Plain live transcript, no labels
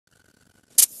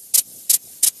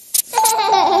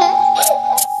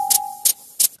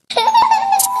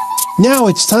Now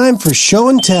it's time for Show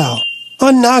and Tell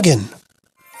on Noggin.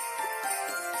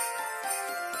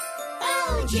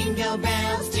 Oh, jingle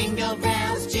bells,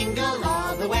 jingle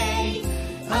all the way.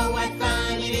 Oh, what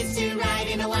fun it is to ride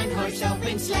in a one-horse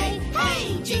open sleigh.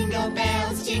 Hey, jingle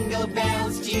bells,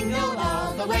 jingle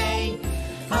all the way.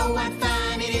 Oh, what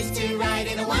fun it is to ride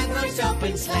in a one-horse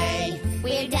open sleigh.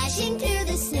 We're dashing through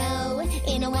the snow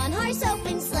in a one-horse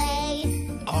open sleigh.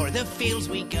 O'er the fields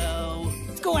we go,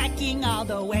 quacking all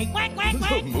the way. Quack, quack,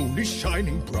 quack. The moon is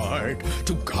shining bright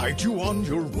to guide you on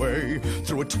your way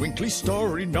through a twinkly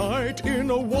starry night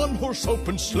in a one-horse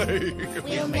open sleigh.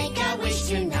 We'll make a wish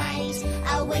tonight,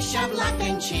 a wish of luck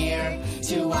and cheer.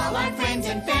 To all our friends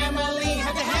and family,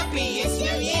 have the happiest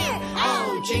new year.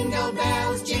 Oh, jingle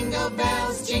bells,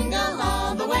 jingle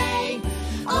all the way.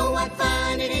 Oh, what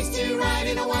fun it is to ride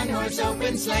in a one-horse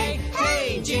open sleigh.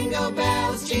 Hey, jingle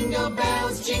bells, jingle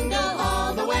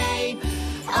all the way.